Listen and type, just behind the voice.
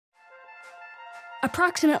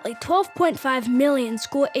Approximately 12.5 million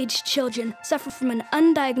school-aged children suffer from an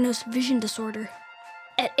undiagnosed vision disorder.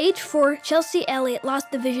 At age 4, Chelsea Elliott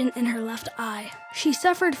lost the vision in her left eye. She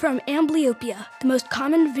suffered from amblyopia, the most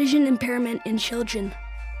common vision impairment in children.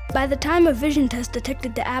 By the time a vision test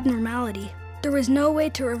detected the abnormality, there was no way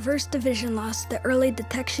to reverse the vision loss that early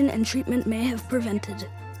detection and treatment may have prevented.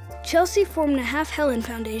 Chelsea formed the Half Helen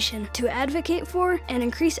Foundation to advocate for and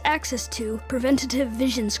increase access to preventative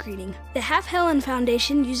vision screening. The Half Helen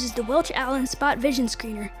Foundation uses the Welch Allyn Spot Vision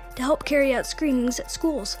Screener to help carry out screenings at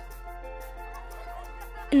schools.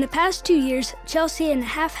 In the past 2 years, Chelsea and the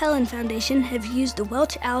Half Helen Foundation have used the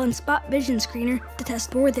Welch Allyn Spot Vision Screener to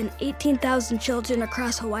test more than 18,000 children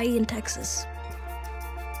across Hawaii and Texas.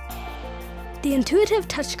 The intuitive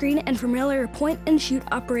touchscreen and familiar point-and-shoot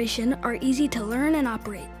operation are easy to learn and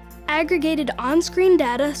operate. Aggregated on-screen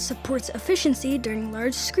data supports efficiency during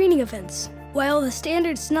large screening events. While the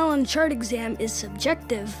standard Snellen chart exam is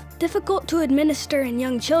subjective, difficult to administer in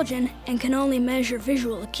young children, and can only measure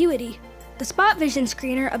visual acuity, the Spot Vision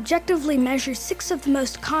Screener objectively measures 6 of the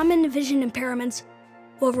most common vision impairments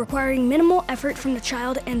while requiring minimal effort from the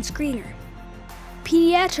child and screener.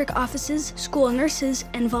 Pediatric offices, school nurses,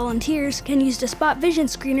 and volunteers can use the Spot Vision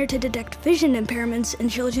Screener to detect vision impairments in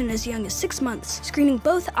children as young as 6 months, screening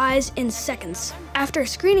both eyes in seconds. After a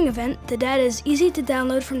screening event, the data is easy to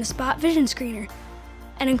download from the Spot Vision Screener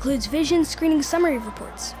and includes vision screening summary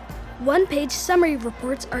reports. One-page summary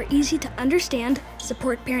reports are easy to understand,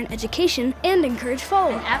 support parent education, and encourage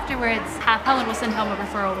follow-up. Afterwards, Half Helen will send home a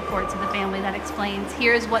referral report to the family that explains,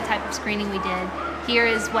 here's what type of screening we did, here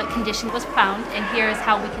is what condition was found, and here is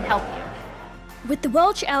how we can help you. With the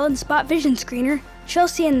Welch Allyn Spot Vision Screener,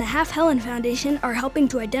 Chelsea and the Half Helen Foundation are helping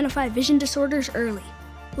to identify vision disorders early.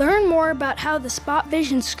 Learn more about how the Spot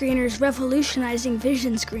Vision Screener is revolutionizing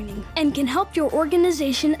vision screening and can help your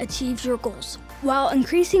organization achieve your goals, while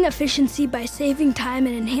increasing efficiency by saving time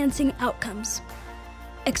and enhancing outcomes.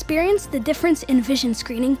 Experience the difference in vision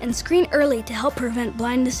screening and screen early to help prevent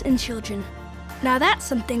blindness in children. Now that's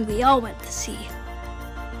something we all want to see.